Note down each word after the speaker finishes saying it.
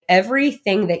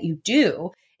everything that you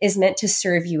do is meant to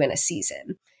serve you in a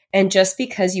season. And just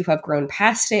because you have grown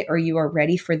past it or you are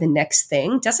ready for the next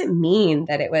thing doesn't mean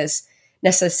that it was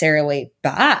necessarily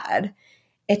bad.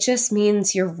 It just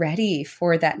means you're ready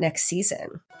for that next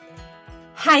season.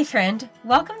 Hi, friend.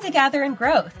 Welcome to Gather and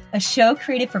Growth, a show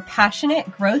created for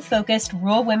passionate, growth-focused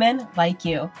rural women like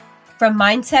you. From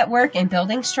mindset work and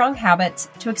building strong habits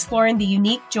to exploring the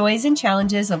unique joys and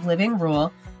challenges of living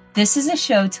rural, this is a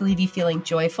show to leave you feeling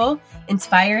joyful,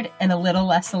 inspired, and a little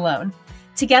less alone.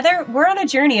 Together, we're on a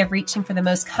journey of reaching for the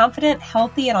most confident,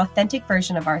 healthy, and authentic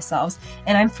version of ourselves,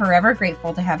 and I'm forever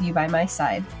grateful to have you by my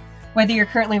side. Whether you're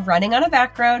currently running on a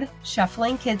back road,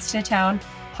 shuffling kids to town,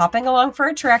 hopping along for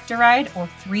a tractor ride, or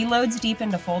 3 loads deep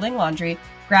into folding laundry,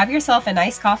 grab yourself a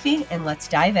nice coffee and let's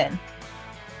dive in.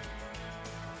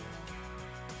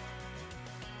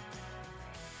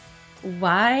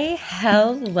 Why,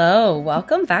 hello.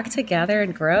 Welcome back to Gather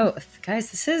and Growth.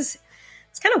 Guys,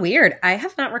 it's kind of weird. I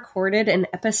have not recorded an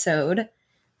episode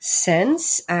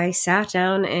since I sat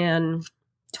down and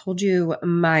told you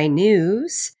my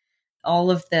news.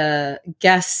 All of the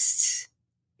guest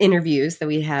interviews that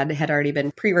we had already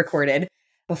been pre-recorded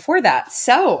before that.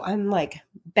 So I'm like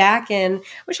back in,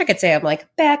 wish I could say I'm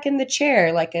like back in the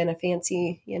chair, like in a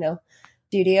fancy,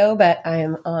 studio, but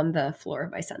I'm on the floor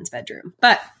of my son's bedroom.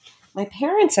 But my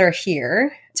parents are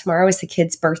here. Tomorrow is the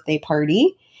kid's birthday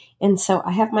party. And so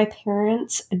I have my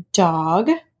parents' dog.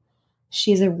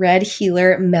 She's a red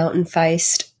heeler mountain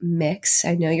feist mix.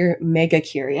 I know you're mega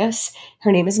curious.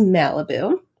 Her name is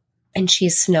Malibu, and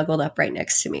she's snuggled up right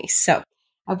next to me. So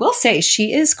I will say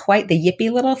she is quite the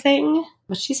yippy little thing,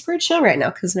 but she's pretty chill right now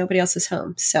because nobody else is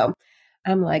home. So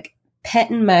I'm like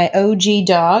petting my OG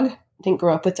dog. Didn't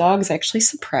grow up with dogs. I actually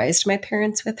surprised my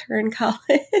parents with her in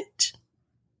college.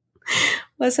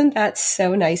 Wasn't that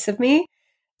so nice of me?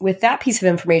 With that piece of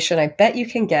information, I bet you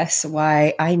can guess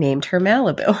why I named her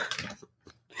Malibu.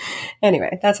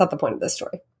 Anyway, that's not the point of this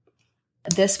story.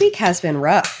 This week has been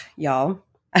rough, y'all.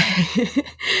 I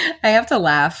have to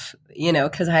laugh,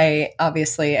 because I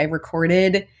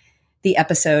recorded the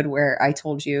episode where I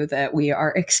told you that we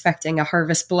are expecting a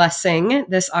harvest blessing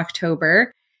this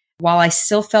October while I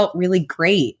still felt really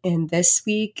great. And this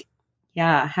week,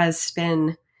 has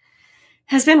been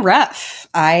rough.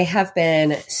 I have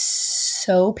been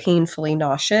so painfully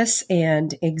nauseous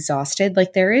and exhausted.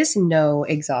 Like there is no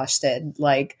exhausted,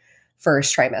 like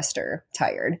first trimester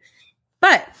tired.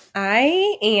 But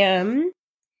I am,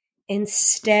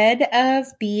 instead of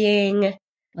being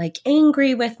like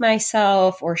angry with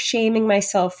myself or shaming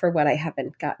myself for what I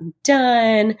haven't gotten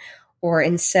done, or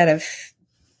instead of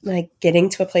like getting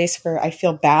to a place where I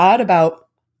feel bad about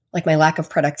like my lack of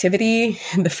productivity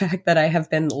and the fact that I have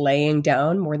been laying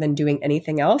down more than doing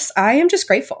anything else, I am just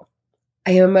grateful.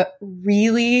 I am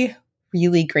really,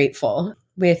 really grateful.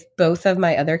 With both of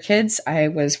my other kids, I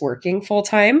was working full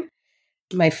time.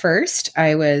 My first,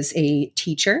 I was a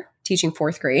teacher, teaching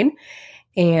 4th grade.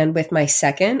 And with my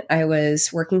second, I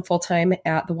was working full time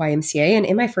at the YMCA. And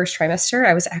in my first trimester,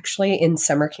 I was actually in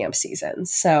summer camp season.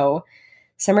 So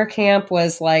summer camp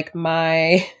was like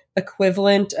my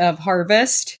equivalent of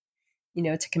harvest.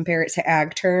 To compare it to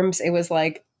ag terms, it was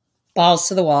like balls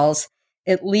to the walls,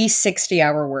 at least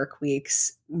 60-hour work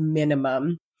weeks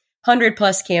minimum, 100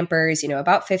 plus campers,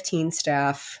 about 15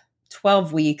 staff,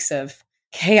 12 weeks of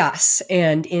chaos.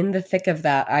 And in the thick of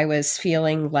that, I was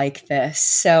feeling like this.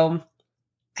 So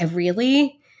I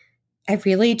really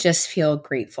just feel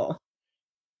grateful.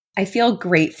 I feel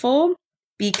grateful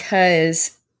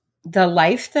because the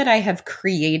life that I have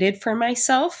created for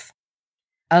myself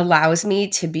allows me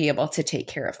to be able to take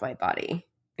care of my body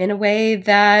in a way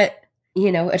that,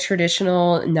 a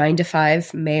traditional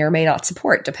 9-to-5 may or may not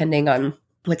support, depending on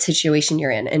what situation you're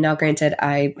in. And now, granted,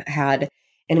 I had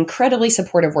an incredibly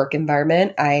supportive work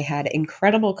environment. I had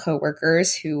incredible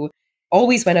coworkers who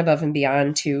always went above and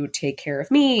beyond to take care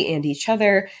of me and each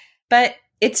other. But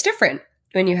it's different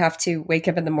when you have to wake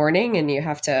up in the morning and you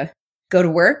have to go to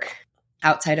work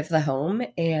outside of the home.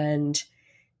 And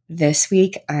this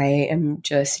week, I am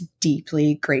just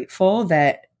deeply grateful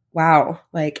that, wow,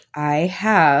 like I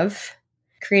have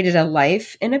created a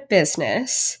life and a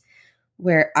business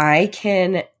where I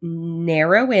can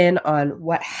narrow in on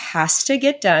what has to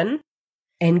get done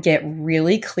and get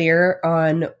really clear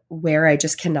on where I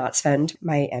just cannot spend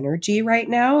my energy right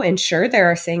now. And sure, there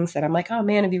are things that I'm like, oh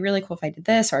man, it'd be really cool if I did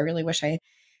this, or I really wish I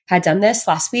had done this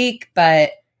last week. But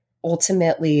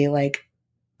ultimately, like,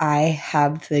 I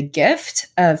have the gift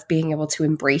of being able to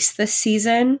embrace this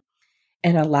season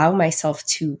and allow myself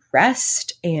to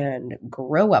rest and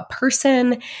grow a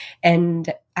person.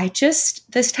 And I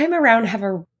just, this time around, have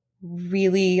a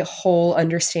really whole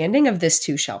understanding of this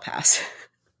too shall pass.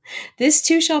 This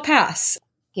too shall pass.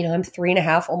 I'm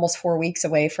 3.5, almost 4 weeks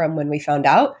away from when we found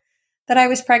out that I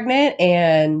was pregnant,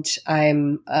 and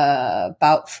I'm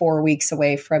about 4 weeks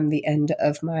away from the end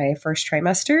of my first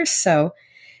trimester. So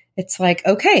it's like,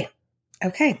 okay,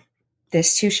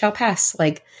 this too shall pass.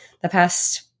 Like the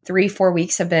past 3-4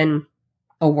 weeks have been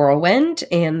a whirlwind,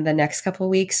 and the next couple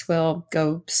of weeks will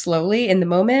go slowly in the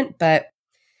moment, but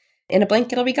in a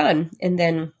blink, it'll be gone. And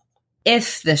then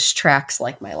if this tracks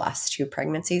like my last 2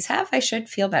 pregnancies have, I should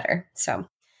feel better. So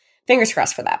fingers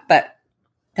crossed for that. But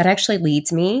that actually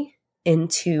leads me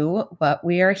into what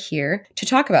we are here to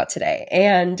talk about today.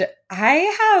 And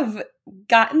I have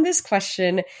gotten this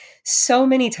question so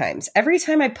many times. Every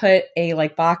time I put a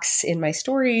box in my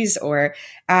stories or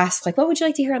ask what would you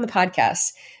like to hear on the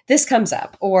podcast? This comes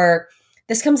up, or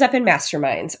this comes up in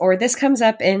masterminds, or this comes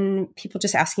up in people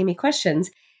just asking me questions.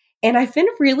 And I've been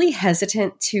really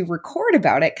hesitant to record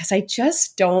about it because I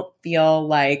just don't feel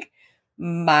like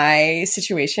my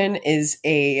situation is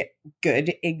a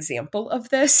good example of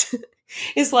this.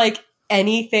 Is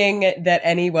anything that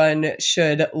anyone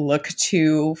should look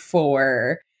to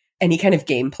for any kind of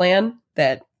game plan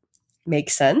that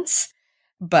makes sense.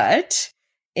 But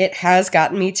it has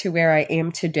gotten me to where I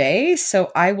am today.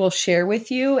 So I will share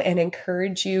with you and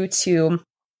encourage you to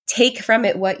take from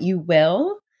it what you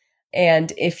will.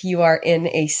 And if you are in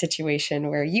a situation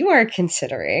where you are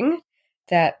considering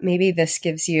that maybe this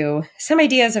gives you some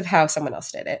ideas of how someone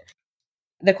else did it.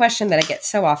 The question that I get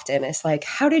so often is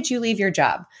how did you leave your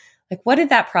job? What did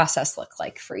that process look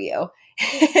like for you?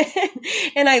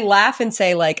 And I laugh and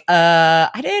say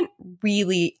I didn't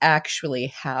really actually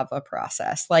have a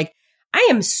process. I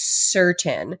am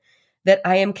certain that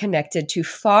I am connected to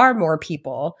far more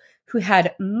people who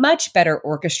had much better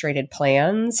orchestrated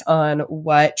plans on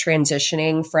what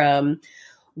transitioning from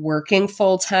working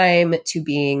full-time to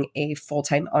being a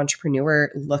full-time entrepreneur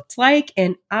looked like.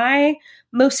 And I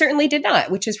most certainly did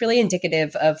not, which is really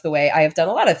indicative of the way I have done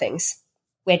a lot of things,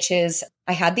 which is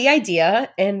I had the idea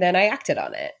and then I acted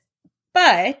on it.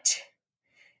 But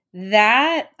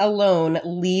that alone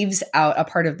leaves out a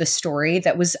part of the story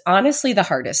that was honestly the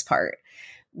hardest part,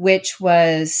 which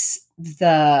was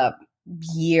the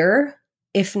year,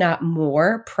 if not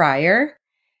more, prior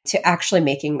to actually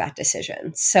making that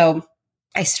decision. So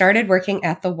I started working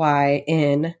at the Y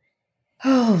in,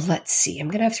 let's see, I'm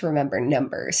going to have to remember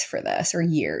numbers for this, or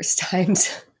years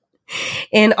times.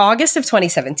 In August of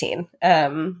 2017,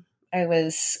 I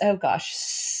was,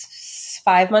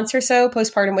 5 months or so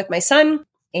postpartum with my son.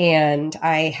 And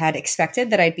I had expected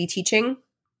that I'd be teaching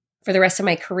for the rest of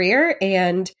my career,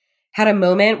 and had a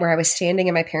moment where I was standing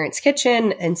in my parents'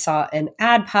 kitchen and saw an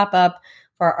ad pop up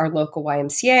for our local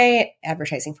YMCA,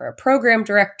 advertising for a program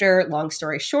director. Long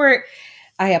story short,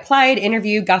 I applied,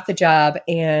 interviewed, got the job,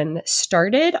 and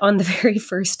started on the very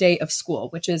first day of school,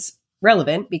 which is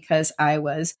relevant because I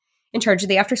was in charge of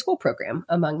the after school program,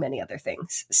 among many other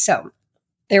things. So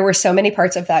there were so many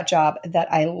parts of that job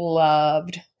that I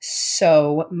loved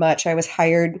so much. I was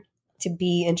hired to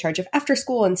be in charge of after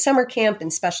school and summer camp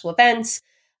and special events.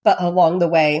 But along the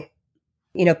way,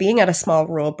 being at a small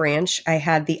rural branch, I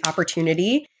had the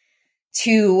opportunity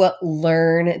to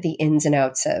learn the ins and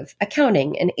outs of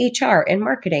accounting and HR and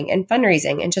marketing and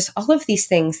fundraising and just all of these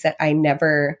things that I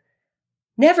never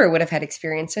would have had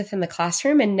experience with in the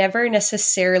classroom, and never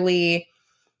necessarily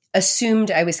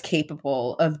assumed I was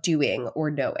capable of doing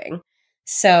or knowing.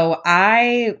 So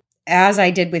as I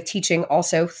did with teaching,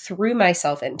 also threw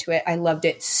myself into it. I loved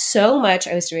it so much.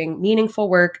 I was doing meaningful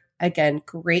work. Again,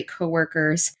 great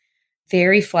coworkers,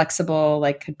 very flexible,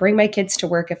 could bring my kids to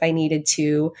work if I needed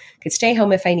to, could stay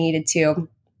home if I needed to.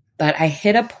 But I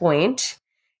hit a point,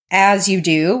 as you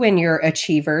do when you're an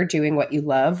achiever doing what you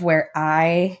love, where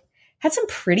I had some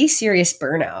pretty serious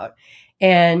burnout.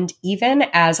 And even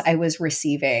as I was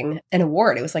receiving an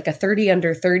award, it was a 30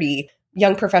 under 30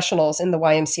 young professionals in the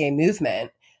YMCA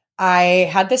movement, I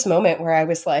had this moment where I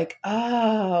was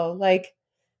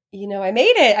I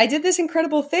made it. I did this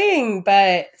incredible thing,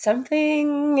 but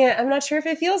I'm not sure if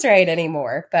it feels right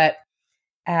anymore. But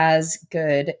as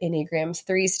good Enneagrams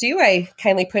 3s do, I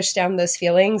kindly pushed down those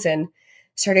feelings and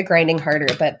started grinding harder.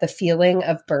 But the feeling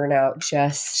of burnout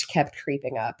just kept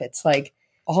creeping up. It's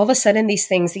all of a sudden, these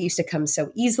things that used to come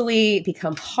so easily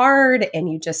become hard, and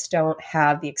you just don't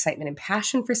have the excitement and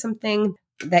passion for something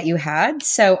that you had.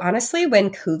 So honestly, when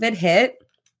COVID hit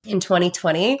in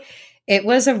 2020, it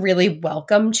was a really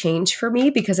welcome change for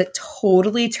me because it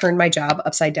totally turned my job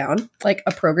upside down.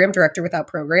 A program director without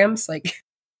programs,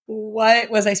 what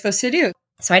was I supposed to do?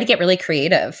 So I had to get really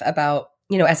creative about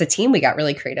as a team, we got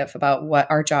really creative about what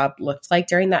our job looked like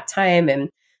during that time and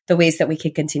the ways that we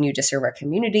could continue to serve our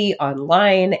community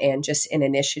online and just in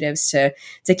initiatives to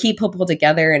keep people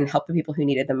together and help the people who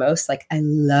needed the most. Like, I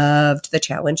loved the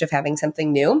challenge of having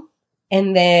something new.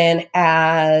 And then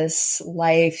as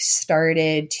life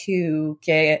started to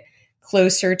get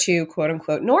closer to quote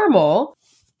unquote normal,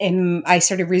 and I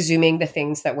started resuming the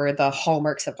things that were the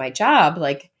hallmarks of my job,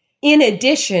 like in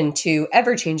addition to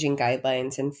ever-changing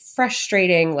guidelines and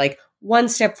frustrating, like one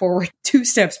step forward, two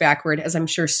steps backward, as I'm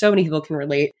sure so many people can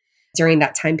relate during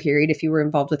that time period, if you were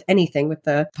involved with anything with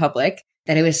the public,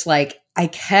 that it was like, I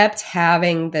kept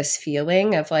having this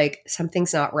feeling of like,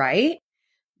 something's not right.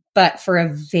 But for a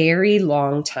very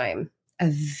long time, I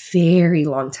just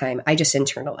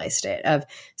internalized it of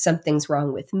something's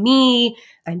wrong with me.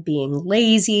 I'm being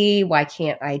lazy. Why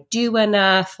can't I do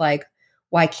enough? Like,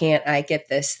 why can't I get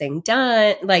this thing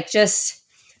done? Like, just,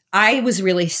 I was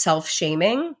really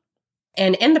self-shaming.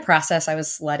 And in the process, I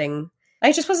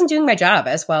just wasn't doing my job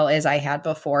as well as I had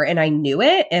before. And I knew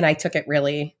it. And I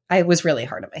was really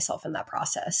hard on myself in that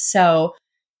process. So,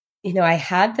 I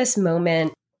had this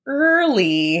moment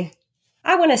early,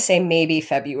 I want to say maybe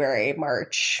February,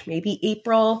 March, maybe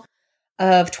April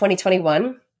of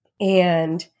 2021.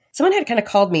 And someone had kind of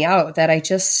called me out that I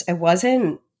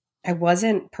wasn't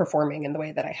performing in the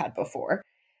way that I had before.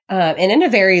 And in a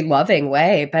very loving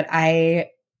way, but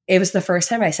it was the first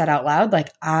time I said out loud, like,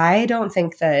 I don't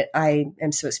think that I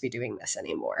am supposed to be doing this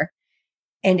anymore.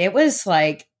 And it was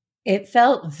like, it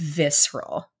felt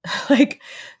visceral, like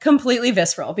completely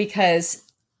visceral, because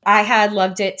I had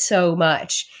loved it so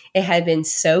much. It had been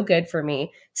so good for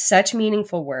me, such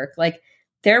meaningful work. Like,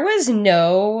 there was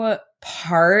no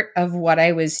part of what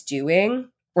I was doing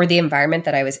or the environment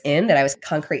that I was in that I was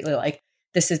concretely like,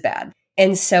 this is bad.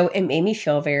 And so it made me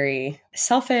feel very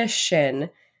selfish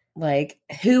and like,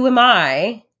 who am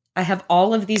I? I have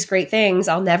all of these great things.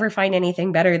 I'll never find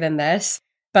anything better than this.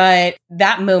 But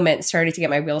that moment started to get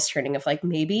my wheels turning of like,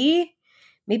 maybe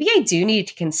I do need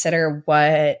to consider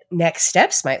what next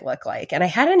steps might look like. And I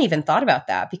hadn't even thought about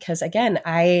that because, again,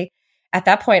 at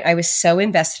that point, I was so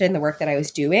invested in the work that I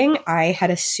was doing. I had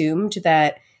assumed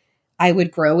that I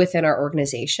would grow within our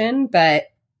organization, but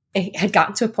it had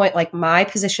gotten to a point like my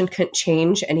position couldn't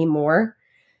change anymore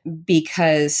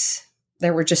because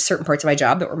there were just certain parts of my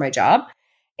job that were my job.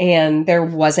 And there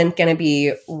wasn't going to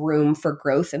be room for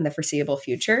growth in the foreseeable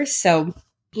future. So,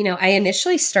 I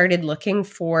initially started looking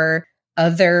for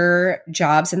other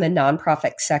jobs in the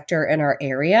nonprofit sector in our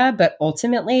area, but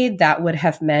ultimately that would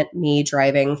have meant me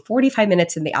driving 45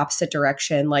 minutes in the opposite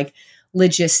direction. Like,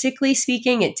 logistically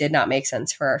speaking, it did not make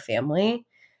sense for our family.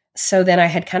 So then I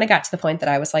had kind of got to the point that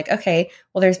I was like, okay,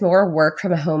 well, there's more work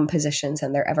from home positions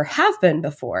than there ever have been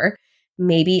before.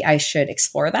 Maybe I should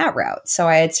explore that route. So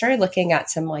I had started looking at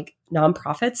some like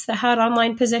nonprofits that had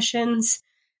online positions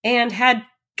and had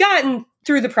gotten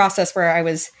through the process where I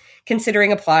was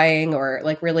considering applying or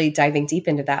like really diving deep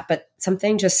into that. But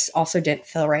something just also didn't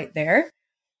feel right there.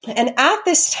 And at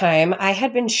this time, I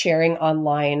had been sharing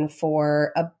online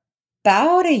for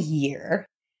about a year.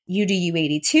 UDU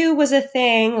 82 was a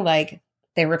thing. Like,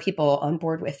 there were people on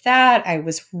board with that. I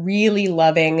was really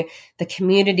loving the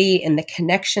community and the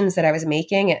connections that I was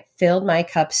making. It filled my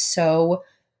cup so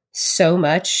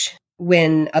much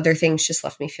when other things just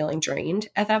left me feeling drained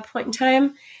at that point in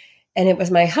time. And it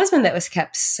was my husband that was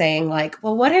kept saying like,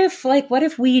 well, what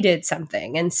if we did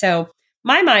something? And so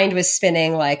my mind was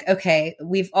spinning like, okay,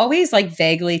 we've always like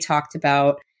vaguely talked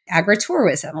about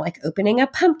agritourism, like opening a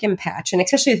pumpkin patch. And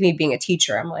especially with me being a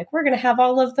teacher, I'm like, we're going to have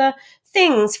all of the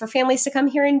things for families to come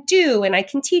here and do. And I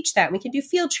can teach that. And we can do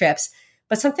field trips.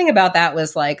 But something about that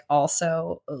was like,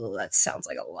 also, that sounds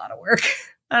like a lot of work.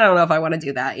 I don't know if I want to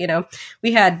do that.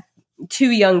 We had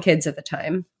 2 young kids at the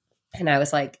time. And I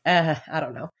was like, I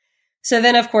don't know. So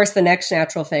then, of course, the next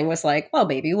natural thing was like, well,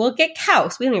 maybe we'll get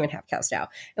cows. We don't even have cows now.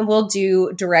 And we'll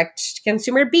do direct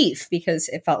consumer beef because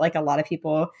it felt like a lot of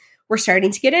people were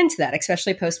starting to get into that,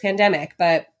 especially post-pandemic.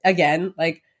 But again,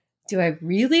 like, do I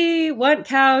really want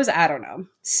cows? I don't know.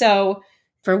 So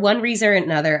for one reason or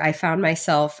another, I found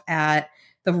myself at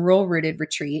the Rural Rooted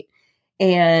retreat.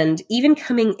 And even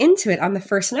coming into it on the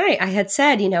first night, I had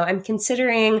said, I'm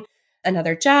considering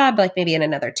another job, like maybe in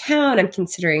another town. I'm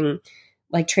considering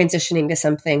like transitioning to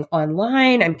something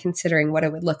online. I'm considering what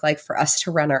it would look like for us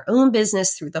to run our own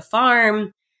business through the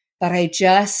farm. But I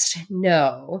just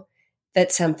know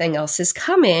that something else is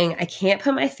coming. I can't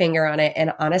put my finger on it.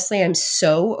 And honestly, I'm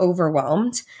so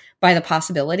overwhelmed by the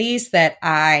possibilities that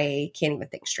I can't even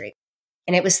think straight.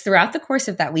 And it was throughout the course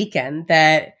of that weekend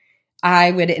that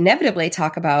I would inevitably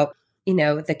talk about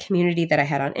the community that I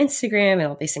had on Instagram and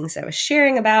all these things that I was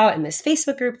sharing about and this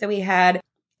Facebook group that we had.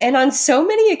 And on so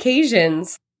many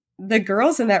occasions, the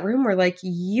girls in that room were like,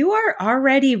 you are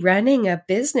already running a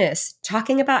business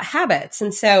talking about habits.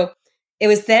 And so it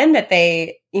was then that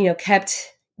they,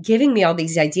 kept giving me all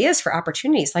these ideas for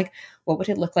opportunities. Like, what would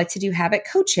it look like to do habit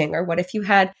coaching? Or what if you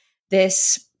had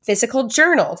this physical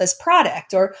journal, this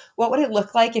product? Or what would it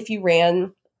look like if you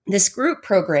ran this group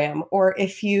program? Or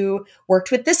if you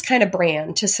worked with this kind of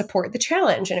brand to support the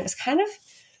challenge? And it was kind of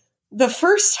the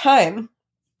first time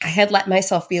I had let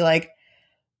myself be like,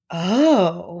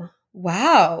 oh,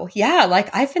 wow. Yeah.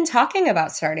 Like I've been talking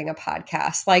about starting a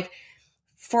podcast. Like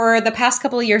for the past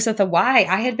couple of years at the Y,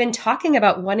 I had been talking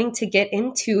about wanting to get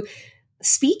into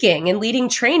speaking and leading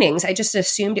trainings. I just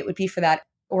assumed it would be for that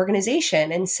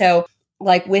organization. And so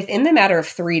like within the matter of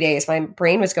 3 days, my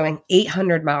brain was going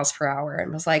 800 miles per hour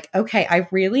and was like, okay, I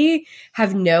really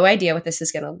have no idea what this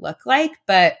is going to look like.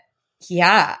 But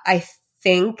yeah, I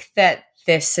think that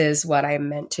this is what I'm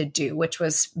meant to do, which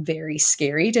was very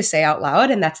scary to say out loud.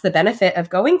 And that's the benefit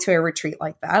of going to a retreat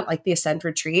like that, like the Ascend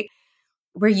retreat,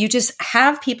 where you just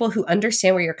have people who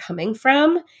understand where you're coming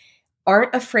from,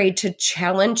 aren't afraid to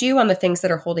challenge you on the things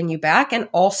that are holding you back, and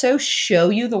also show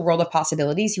you the world of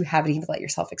possibilities you haven't even let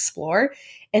yourself explore,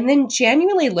 and then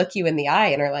genuinely look you in the eye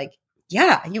and are like,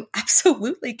 yeah, you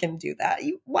absolutely can do that.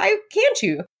 Why can't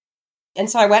you? And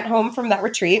so I went home from that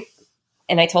retreat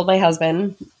and I told my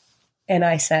husband, and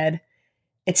I said,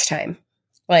 it's time.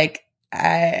 Like,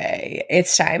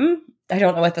 it's time. I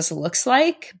don't know what this looks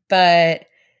like, but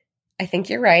I think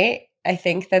you're right. I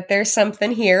think that there's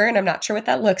something here and I'm not sure what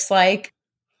that looks like.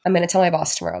 I'm going to tell my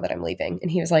boss tomorrow that I'm leaving. And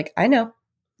he was like, I know.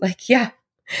 Like, yeah,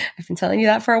 I've been telling you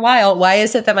that for a while. Why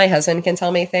is it that my husband can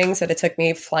tell me things that it took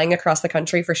me flying across the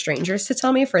country for strangers to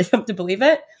tell me, for them to believe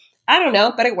it? I don't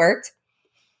know, but it worked.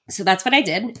 So that's what I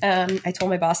did. I told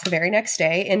my boss the very next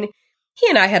day, and he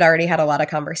and I had already had a lot of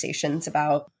conversations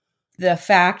about the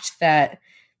fact that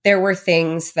there were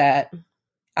things that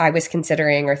I was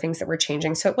considering or things that were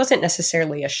changing. So it wasn't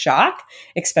necessarily a shock,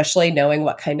 especially knowing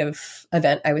what kind of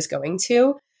event I was going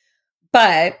to.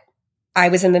 But I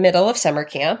was in the middle of summer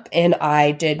camp and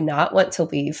I did not want to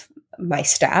leave my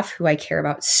staff, who I care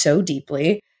about so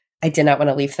deeply. I did not want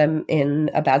to leave them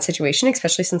in a bad situation,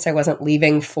 especially since I wasn't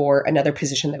leaving for another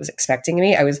position that was expecting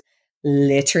me. I was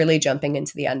literally jumping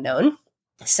into the unknown.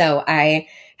 So I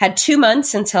had 2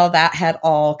 months until that had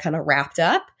all kind of wrapped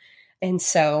up. And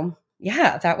so,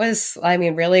 yeah, that was,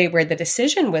 really where the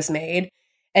decision was made.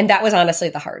 And that was honestly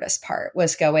the hardest part,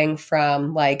 was going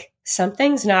from like,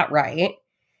 something's not right,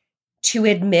 to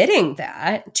admitting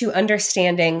that, to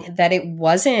understanding that it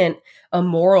wasn't a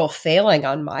moral failing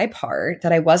on my part,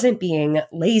 that I wasn't being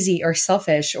lazy or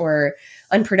selfish or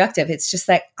unproductive. It's just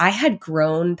that I had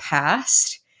grown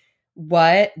past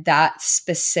what that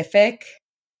specific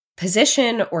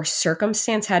position or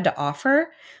circumstance had to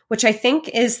offer, which I think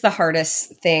is the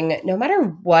hardest thing, no matter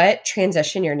what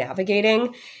transition you're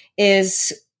navigating,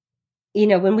 is,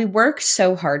 when we work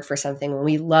so hard for something, when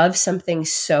we love something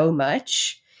so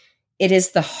much, it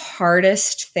is the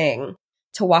hardest thing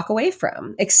to walk away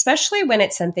from, especially when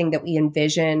it's something that we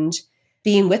envisioned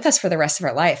being with us for the rest of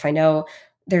our life. I know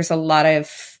there's a lot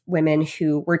of women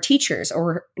who were teachers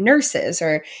or nurses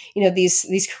or,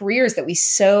 these careers that we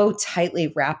so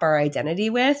tightly wrap our identity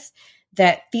with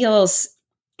that feels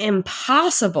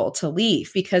impossible to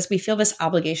leave, because we feel this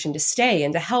obligation to stay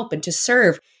and to help and to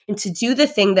serve and to do the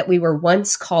thing that we were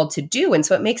once called to do. And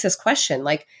so it makes us question,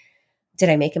 like, did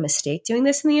I make a mistake doing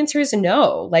this? And the answer is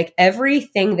no. Like,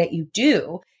 everything that you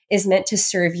do is meant to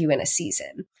serve you in a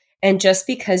season. And just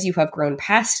because you have grown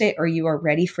past it or you are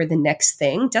ready for the next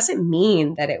thing doesn't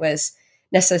mean that it was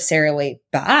necessarily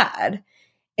bad.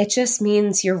 It just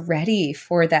means you're ready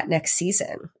for that next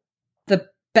season. The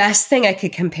best thing I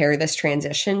could compare this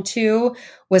transition to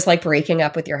was like breaking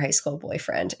up with your high school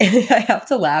boyfriend. And I have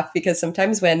to laugh because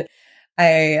sometimes when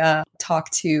I talk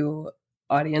to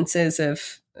audiences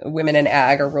of women in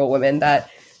ag or rural women, that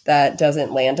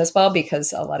doesn't land as well,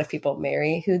 because a lot of people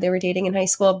marry who they were dating in high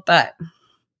school. But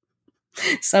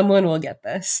someone will get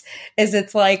this, is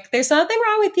it's like, there's nothing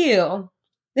wrong with you.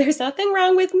 There's nothing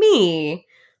wrong with me.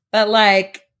 But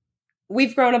like,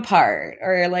 we've grown apart,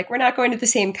 or like, we're not going to the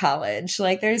same college.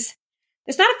 Like, there's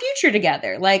not a future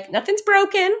together. Like, nothing's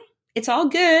broken. It's all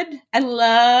good. I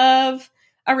love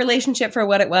a relationship for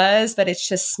what it was, but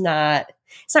it's not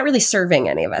really serving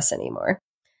any of us anymore.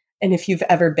 And if you've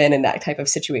ever been in that type of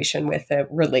situation with a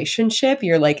relationship,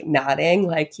 you're like nodding,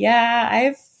 like,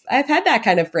 yeah, I've had that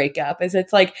kind of breakup. Is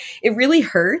it's like, it really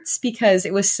hurts because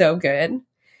it was so good,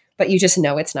 but you just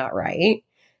know it's not right.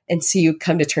 And so you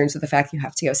come to terms with the fact you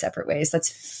have to go separate ways.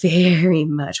 That's very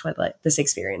much what this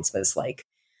experience was like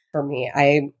for me.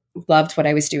 I loved what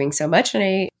I was doing so much, and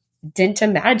I didn't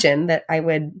imagine that I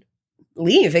would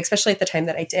leave, especially at the time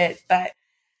that I did. But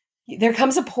there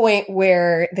comes a point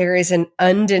where there is an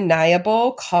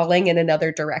undeniable calling in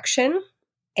another direction,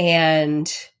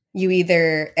 and you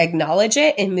either acknowledge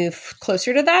it and move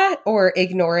closer to that, or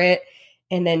ignore it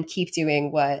and then keep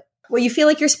doing what you feel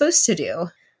like you're supposed to do,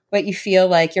 what you feel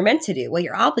like you're meant to do, what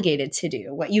you're obligated to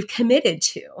do, what you've committed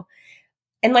to.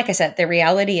 And like I said, the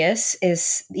reality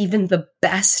is even the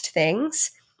best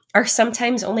things are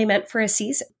sometimes only meant for a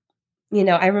season.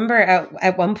 I remember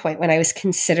at one point when I was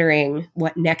considering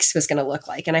what next was going to look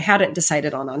like, and I hadn't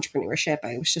decided on entrepreneurship.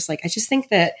 I was just like, I just think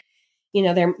that,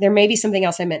 there may be something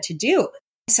else I meant to do.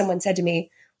 Someone said to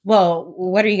me, well,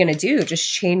 what are you going to do?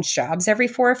 Just change jobs every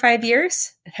 4 or 5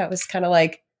 years? And I was kind of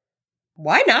like,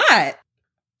 why not?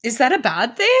 Is that a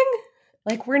bad thing?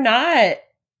 Like, we're not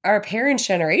our parents'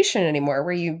 generation anymore,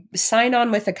 where you sign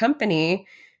on with a company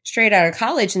straight out of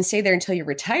college and stay there until you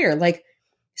retire. Like,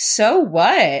 so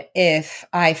what if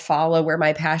I follow where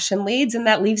my passion leads and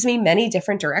that leaves me many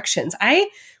different directions? I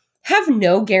have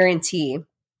no guarantee.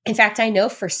 In fact, I know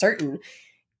for certain,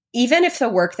 even if the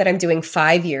work that I'm doing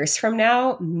 5 years from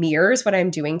now mirrors what I'm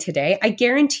doing today, I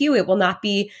guarantee you it will not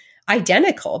be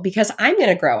identical, because I'm going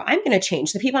to grow. I'm going to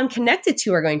change. The people I'm connected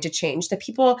to are going to change. The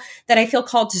people that I feel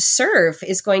called to serve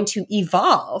is going to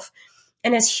evolve.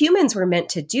 And as humans, we're meant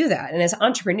to do that. And as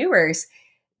entrepreneurs,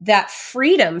 that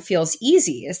freedom feels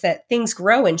easy, is that things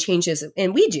grow and changes,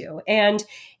 and we do. And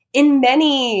in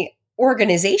many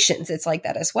organizations, it's like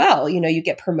that as well. You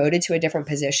get promoted to a different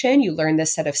position, you learn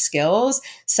this set of skills,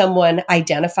 someone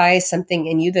identifies something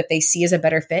in you that they see as a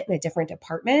better fit in a different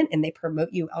department, and they promote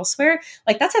you elsewhere.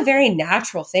 Like, that's a very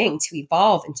natural thing to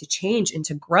evolve and to change and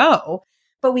to grow.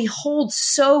 But we hold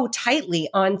so tightly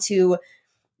onto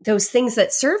those things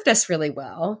that served us really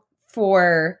well,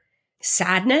 for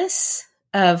sadness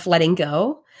of letting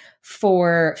go,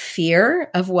 for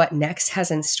fear of what next has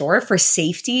in store, for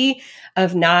safety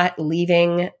of not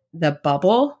leaving the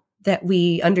bubble that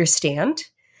we understand.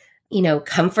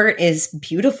 Comfort is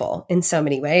beautiful in so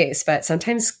many ways, but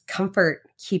sometimes comfort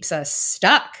keeps us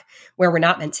stuck where we're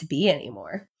not meant to be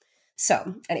anymore.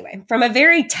 So anyway, from a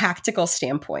very tactical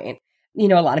standpoint, a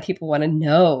lot of people want to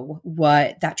know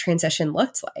what that transition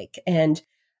looked like. And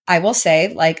I will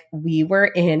say, like, we were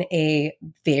in a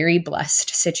very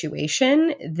blessed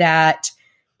situation that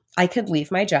I could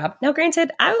leave my job. Now,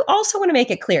 granted, I also want to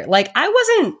make it clear, like, I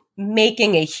wasn't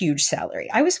making a huge salary.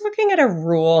 I was working at a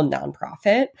rural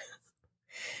nonprofit.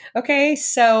 Okay.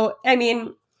 So, I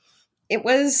mean, it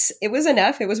was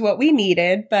enough. It was what we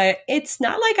needed, but it's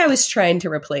not like I was trying to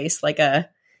replace like a,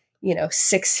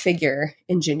 6-figure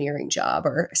engineering job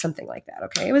or something like that.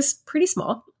 Okay. It was pretty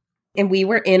small. And we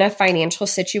were in a financial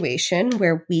situation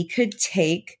where we could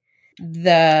take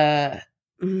the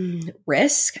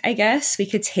risk, I guess. We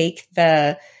could take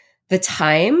the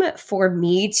time for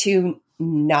me to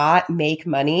not make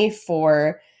money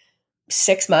for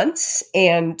 6 months.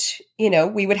 And,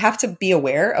 we would have to be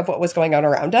aware of what was going on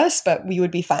around us, but we would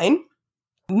be fine.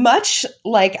 Much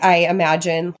like I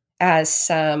imagine as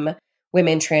some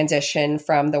women transition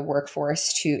from the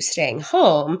workforce to staying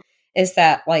home, is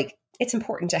that, like, it's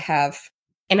important to have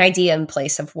an idea in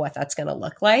place of what that's going to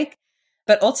look like.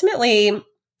 But ultimately,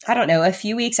 I don't know, a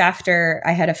few weeks after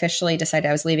I had officially decided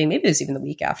I was leaving, maybe it was even the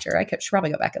week after, should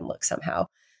probably go back and look somehow.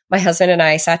 My husband and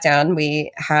I sat down.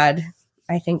 We had,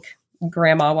 I think,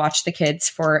 grandma watched the kids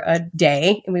for a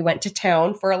day, and we went to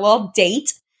town for a little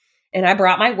date. And I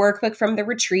brought my workbook from the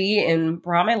retreat and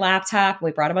brought my laptop.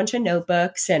 We brought a bunch of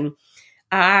notebooks, and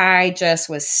I just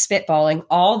was spitballing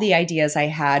all the ideas I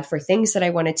had for things that I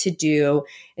wanted to do,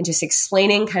 and just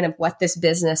explaining kind of what this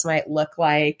business might look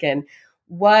like and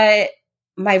what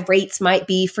my rates might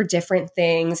be for different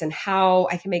things and how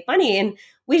I can make money. And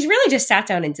we really just sat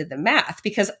down and did the math,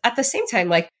 because at the same time,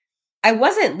 like, I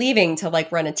wasn't leaving to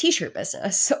like run a t-shirt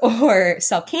business or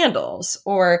sell candles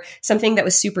or something that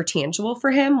was super tangible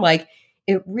for him. Like,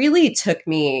 it really took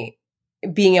me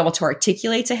being able to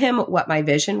articulate to him what my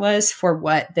vision was for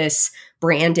what this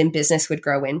brand and business would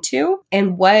grow into,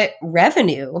 and what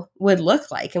revenue would look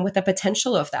like, and what the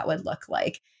potential of that would look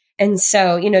like. And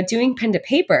so, doing pen to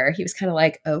paper, he was kind of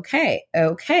like, okay,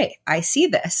 I see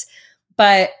this.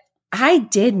 But I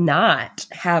did not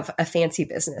have a fancy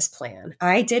business plan.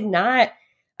 I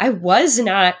was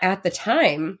not at the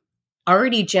time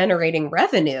already generating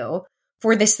revenue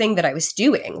for this thing that I was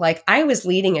doing. Like, I was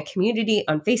leading a community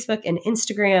on Facebook and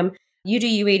Instagram,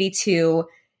 UDU82,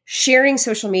 sharing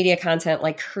social media content,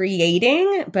 like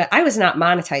creating, but I was not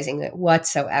monetizing it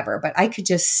whatsoever. But I could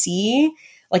just see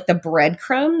like the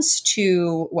breadcrumbs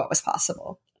to what was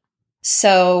possible.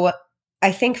 So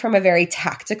I think from a very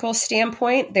tactical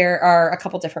standpoint, there are a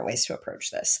couple different ways to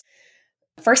approach this.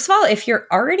 First of all, if you're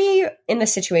already in the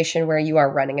situation where you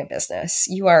are running a business,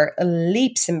 you are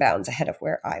leaps and bounds ahead of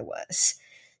where I was.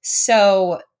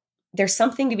 So there's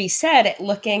something to be said at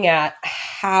looking at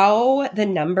how the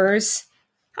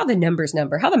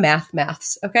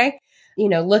maths, okay?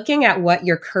 Looking at what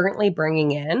you're currently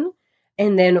bringing in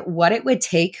and then what it would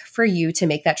take for you to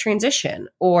make that transition,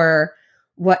 or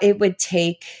what it would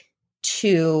take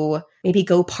to maybe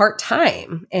go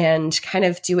part-time and kind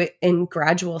of do it in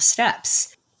gradual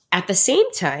steps. At the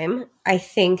same time, I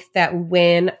think that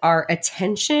when our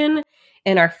attention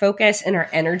and our focus and our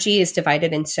energy is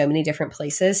divided in so many different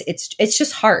places, it's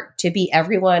just hard to be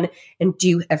everyone and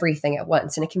do everything at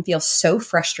once. And it can feel so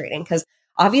frustrating because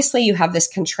obviously you have this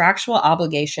contractual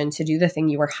obligation to do the thing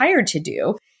you were hired to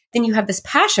do. Then you have this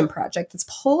passion project that's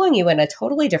pulling you in a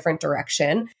totally different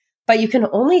direction, but you can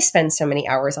only spend so many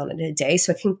hours on it a day.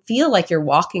 So it can feel like you're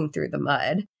walking through the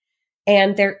mud.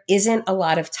 And there isn't a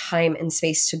lot of time and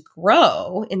space to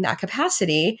grow in that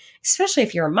capacity, especially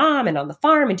if you're a mom and on the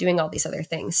farm and doing all these other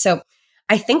things. So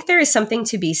I think there is something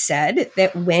to be said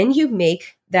that when you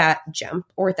make that jump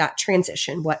or that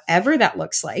transition, whatever that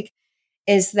looks like,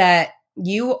 is that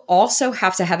you also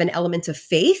have to have an element of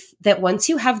faith that once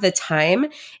you have the time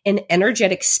and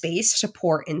energetic space to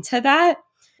pour into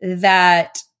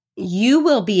that you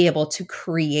will be able to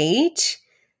create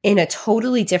in a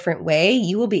totally different way.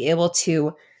 You will be able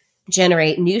to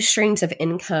generate new streams of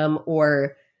income,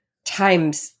 or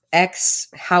times X,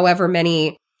 however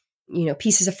many,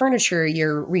 pieces of furniture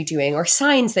you're redoing, or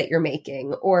signs that you're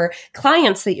making, or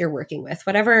clients that you're working with,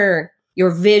 whatever your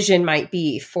vision might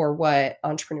be for what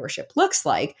entrepreneurship looks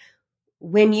like.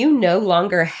 When you no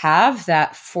longer have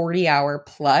that 40-hour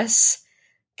plus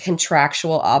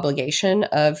contractual obligation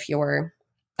of your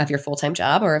full-time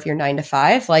job or of your 9 to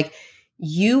 5, like,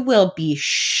 you will be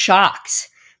shocked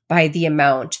by the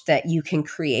amount that you can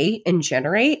create and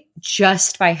generate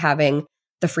just by having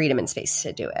the freedom and space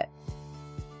to do it.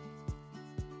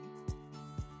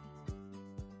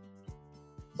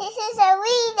 This is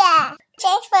Arita.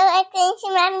 Thanks for listening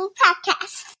to Mommy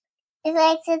Podcast. If you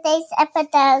like today's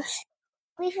episode,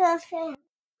 we feel free.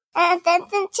 And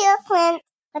attention to a plant,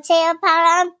 potato powder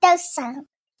on dosa.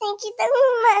 Thank you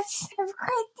very much for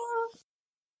listening.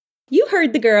 You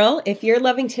heard the girl. If you're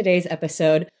loving today's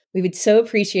episode, we would so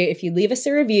appreciate if you leave us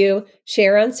a review,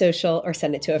 share on social, or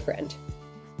send it to a friend.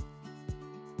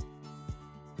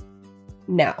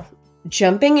 Now,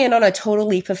 jumping in on a total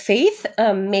leap of faith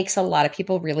makes a lot of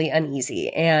people really uneasy.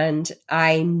 And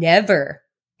I never,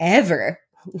 ever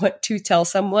want to tell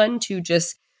someone to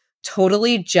just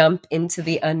totally jump into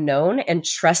the unknown and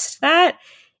trust that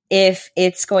if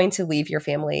it's going to leave your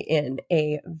family in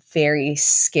a very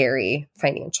scary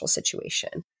financial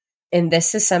situation. And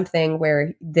this is something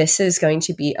where this is going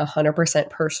to be 100%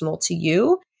 personal to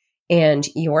you and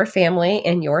your family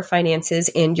and your finances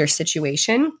and your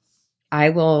situation. I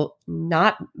will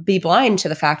not be blind to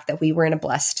the fact that we were in a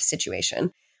blessed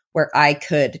situation where I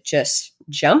could just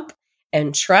jump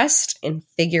and trust and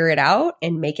figure it out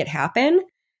and make it happen.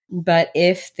 But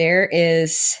if there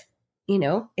is,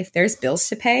 if there's bills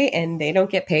to pay and they don't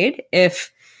get paid,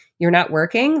 if you're not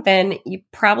working, then you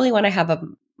probably want to have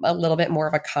a little bit more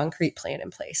of a concrete plan in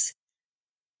place.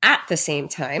 At the same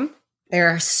time, there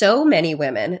are so many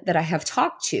women that I have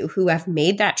talked to who have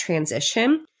made that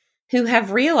transition, who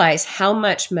have realized how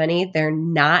much money they're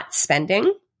not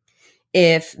spending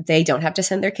if they don't have to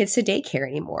send their kids to daycare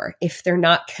anymore, if they're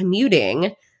not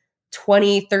commuting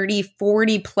 20, 30,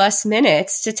 40 plus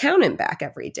minutes to town and back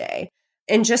every day.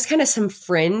 And just kind of some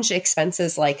fringe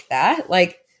expenses like that.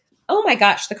 Like, oh my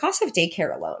gosh, the cost of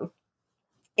daycare alone.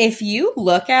 If you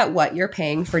look at what you're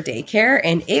paying for daycare,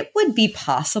 and it would be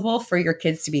possible for your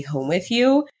kids to be home with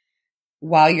you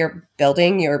while you're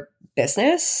building your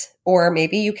business, or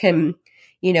maybe you can,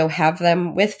 have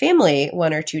them with family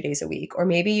 1 or 2 days a week, or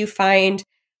maybe you find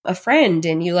a friend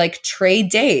and you like trade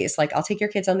days. Like, I'll take your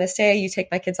kids on this day, you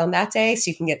take my kids on that day, so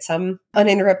you can get some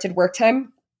uninterrupted work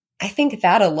time. I think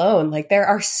that alone, like, there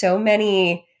are so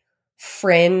many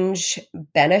fringe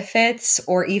benefits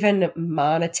or even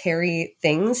monetary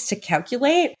things to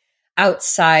calculate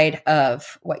outside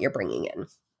of what you're bringing in.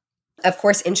 Of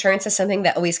course, insurance is something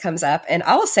that always comes up. And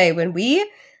I'll say, when we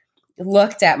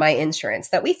looked at my insurance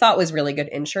that we thought was really good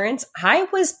insurance, I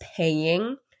was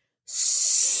paying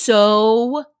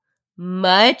so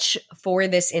much for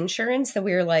this insurance that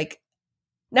we were like,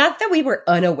 not that we were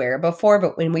unaware before,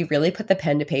 but when we really put the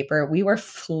pen to paper, we were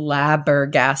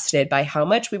flabbergasted by how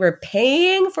much we were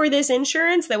paying for this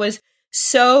insurance that was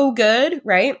so good,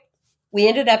 right? We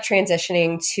ended up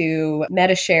transitioning to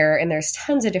Medi-Share, and there's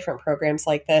tons of different programs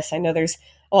like this. I know there's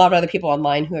a lot of other people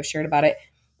online who have shared about it.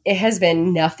 It has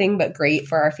been nothing but great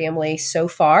for our family so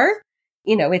far.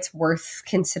 You know, it's worth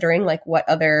considering like what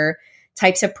other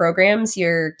types of programs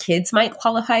your kids might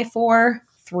qualify for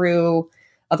through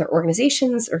other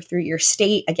organizations or through your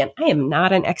state. Again, I am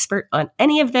not an expert on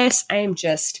any of this. I am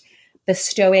just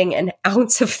bestowing an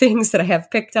ounce of things that I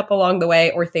have picked up along the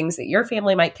way or things that your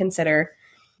family might consider.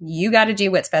 You got to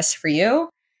do what's best for you.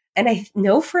 And I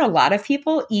know for a lot of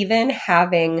people, even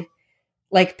having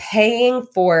like paying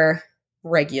for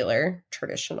regular,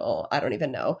 traditional, I don't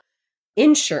even know,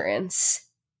 insurance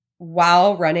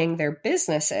while running their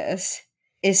businesses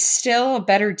is still a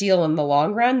better deal in the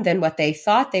long run than what they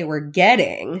thought they were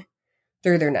getting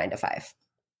through their 9 to 5.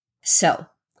 So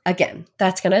again,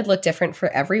 that's going to look different for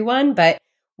everyone. But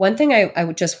one thing I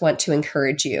would just want to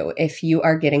encourage you, if you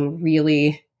are getting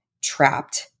really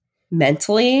trapped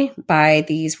mentally by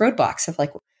these roadblocks of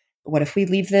like, what if we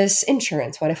leave this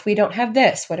insurance? What if we don't have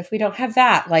this? What if we don't have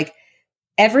that? Like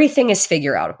everything is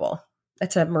figure outable.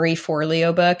 That's a Marie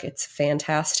Forleo book. It's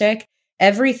fantastic.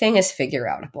 Everything is figure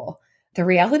outable. The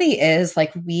reality is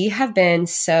like we have been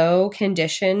so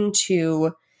conditioned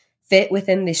to fit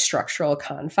within these structural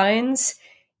confines.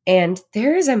 And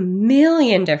there's a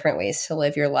million different ways to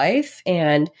live your life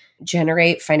and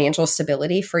generate financial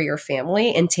stability for your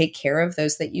family and take care of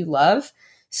those that you love.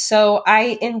 So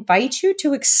I invite you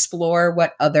to explore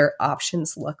what other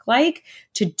options look like,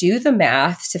 to do the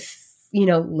math, to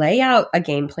lay out a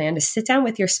game plan, to sit down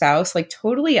with your spouse, like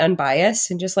totally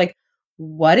unbiased and just like,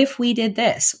 what if we did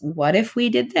this? What if we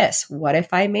did this? What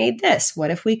if I made this? What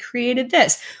if we created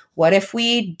this? What if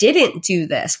we didn't do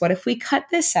this? What if we cut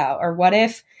this out? Or what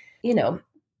if,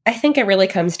 I think it really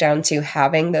comes down to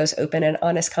having those open and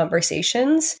honest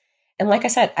conversations. And like I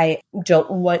said, I don't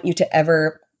want you to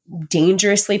ever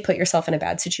dangerously put yourself in a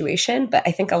bad situation. But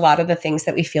I think a lot of the things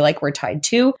that we feel like we're tied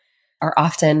to are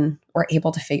often we're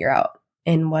able to figure out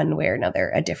in one way or another,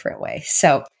 a different way.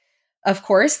 So of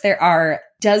course, there are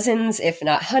dozens, if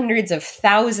not hundreds of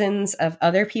thousands of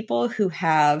other people who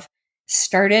have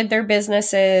started their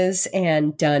businesses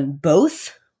and done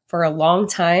both for a long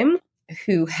time,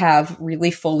 who have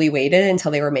really fully waited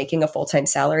until they were making a full-time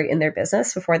salary in their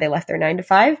business before they left their 9 to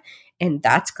 5. And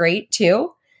that's great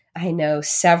too. I know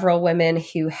several women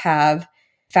who have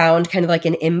found kind of like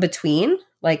an in-between,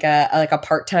 like a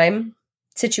part-time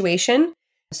situation,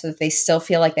 so that they still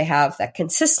feel like they have that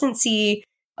consistency,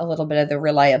 a little bit of the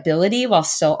reliability, while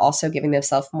still also giving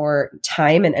themselves more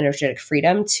time and energetic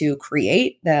freedom to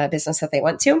create the business that they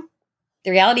want to.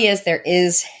 The reality is there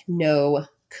is no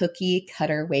cookie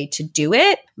cutter way to do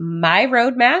it. My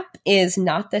roadmap is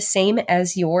not the same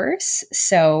as yours.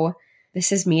 So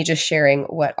this is me just sharing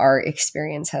what our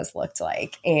experience has looked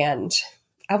like. And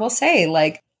I will say,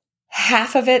 like,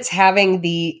 half of it's having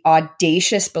the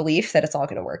audacious belief that it's all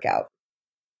going to work out.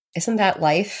 Isn't that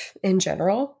life in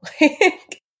general?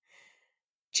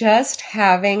 Just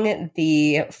having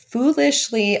the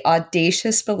foolishly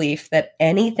audacious belief that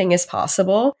anything is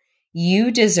possible,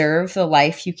 you deserve the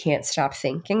life you can't stop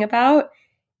thinking about,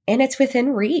 and it's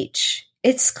within reach.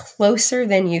 It's closer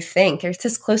than you think. It's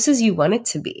as close as you want it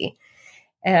to be.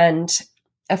 And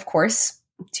of course,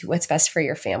 do what's best for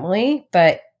your family,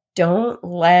 but don't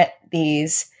let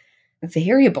these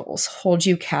variables hold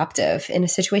you captive in a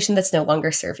situation that's no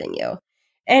longer serving you.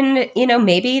 And,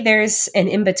 maybe there's an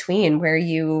in-between where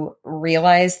you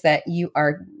realize that you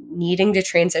are needing to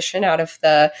transition out of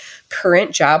the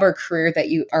current job or career that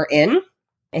you are in,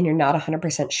 and you're not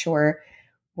 100% sure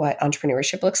what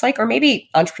entrepreneurship looks like. Or maybe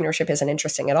entrepreneurship isn't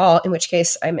interesting at all, in which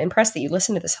case I'm impressed that you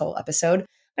listened to this whole episode.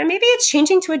 But maybe it's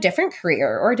changing to a different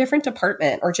career or a different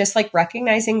department, or just like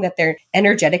recognizing that there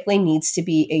energetically needs to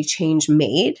be a change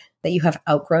made, that you have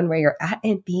outgrown where you're at,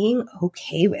 and being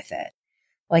okay with it.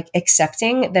 Like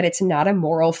accepting that it's not a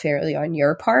moral failure on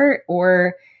your part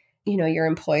or, your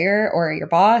employer or your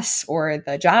boss or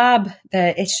the job,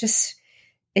 that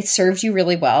it served you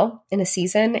really well in a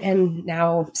season and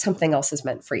now something else is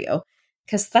meant for you.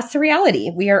 Because that's the reality.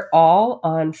 We are all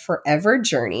on forever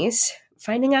journeys,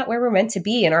 finding out where we're meant to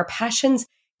be, and our passions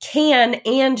can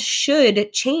and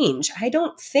should change. I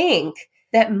don't think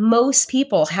that most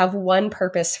people have one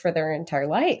purpose for their entire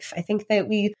life. I think that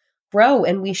we grow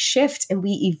and we shift and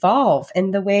we evolve,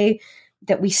 and the way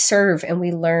that we serve and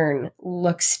we learn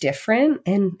looks different.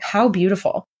 And how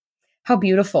beautiful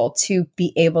to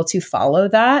be able to follow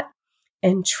that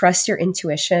and trust your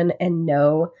intuition and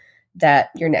know that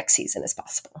your next season is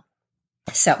possible.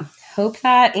 So hope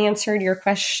that answered your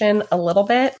question a little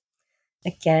bit.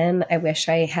 Again, I wish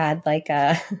I had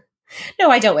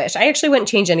no, I don't wish. I actually wouldn't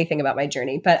change anything about my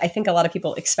journey, but I think a lot of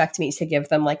people expect me to give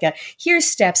them here's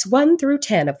steps 1 through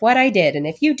 10 of what I did. And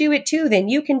if you do it too, then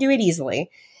you can do it easily.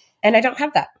 And I don't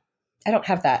have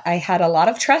that. I had a lot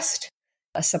of trust,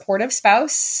 a supportive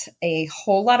spouse, a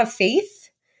whole lot of faith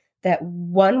that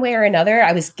one way or another,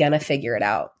 I was going to figure it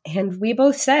out. And we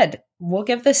both said, we'll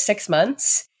give this 6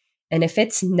 months. And if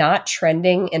it's not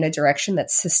trending in a direction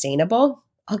that's sustainable,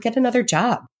 I'll get another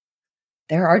job.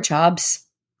 There are jobs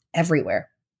everywhere,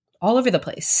 all over the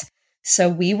place. So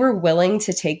we were willing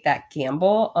to take that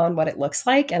gamble on what it looks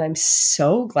like. And I'm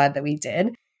so glad that we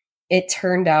did. It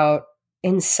turned out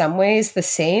in some ways the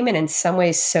same and in some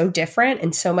ways so different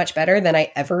and so much better than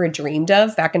I ever dreamed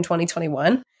of back in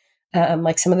 2021.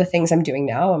 Some of the things I'm doing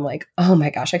now, I'm like, oh my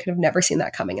gosh, I could have never seen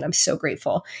that coming. And I'm so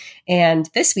grateful. And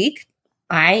this week,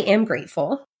 I am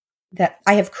grateful that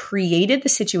I have created the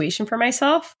situation for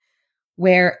myself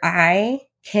where I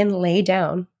can lay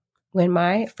down when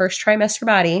my first trimester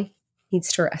body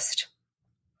needs to rest.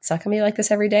 It's not going to be like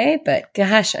this every day, but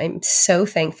gosh, I'm so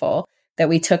thankful that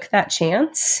we took that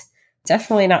chance.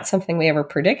 Definitely not something we ever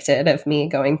predicted of me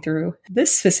going through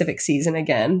this specific season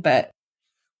again, but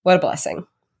what a blessing.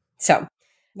 So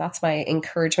that's my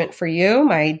encouragement for you.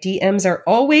 My DMs are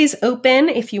always open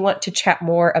if you want to chat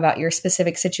more about your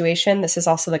specific situation. This is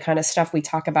also the kind of stuff we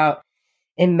talk about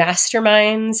in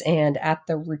masterminds and at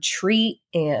the retreat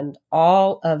and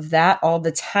all of that all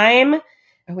the time.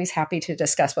 Always happy to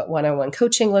discuss what one-on-one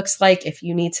coaching looks like if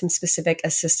you need some specific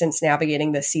assistance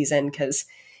navigating this season, because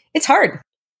it's hard.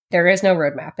 There is no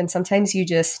roadmap. And sometimes you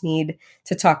just need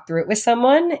to talk through it with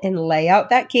someone and lay out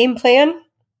that game plan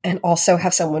and also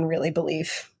have someone really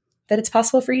believe that it's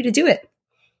possible for you to do it.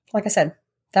 Like I said,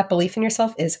 that belief in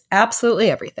yourself is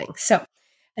absolutely everything. So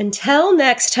until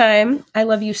next time, I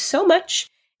love you so much,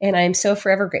 and I'm so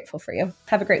forever grateful for you.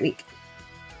 Have a great week.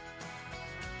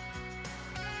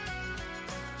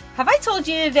 Have I told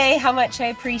you today how much I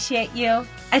appreciate you?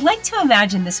 I'd like to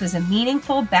imagine this was a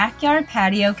meaningful backyard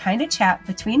patio kind of chat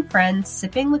between friends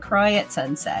sipping LaCroix at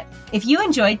sunset. If you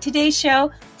enjoyed today's show,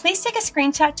 please take a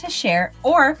screenshot to share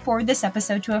or forward this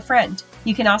episode to a friend.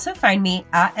 You can also find me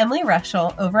at Emily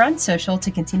Rushell over on social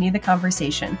to continue the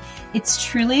conversation. It's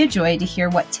truly a joy to hear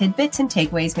what tidbits and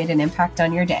takeaways made an impact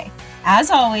on your day.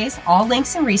 As always, all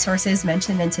links and resources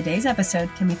mentioned in today's episode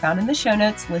can be found in the show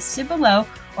notes listed below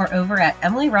or over at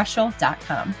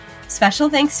emilyrushell.com. Special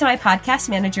thanks to my podcast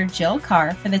manager, Jill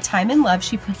Carr, for the time and love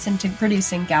she puts into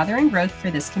producing Gather and Growth for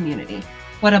this community.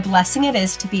 What a blessing it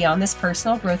is to be on this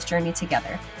personal growth journey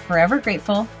together. Forever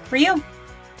grateful for you.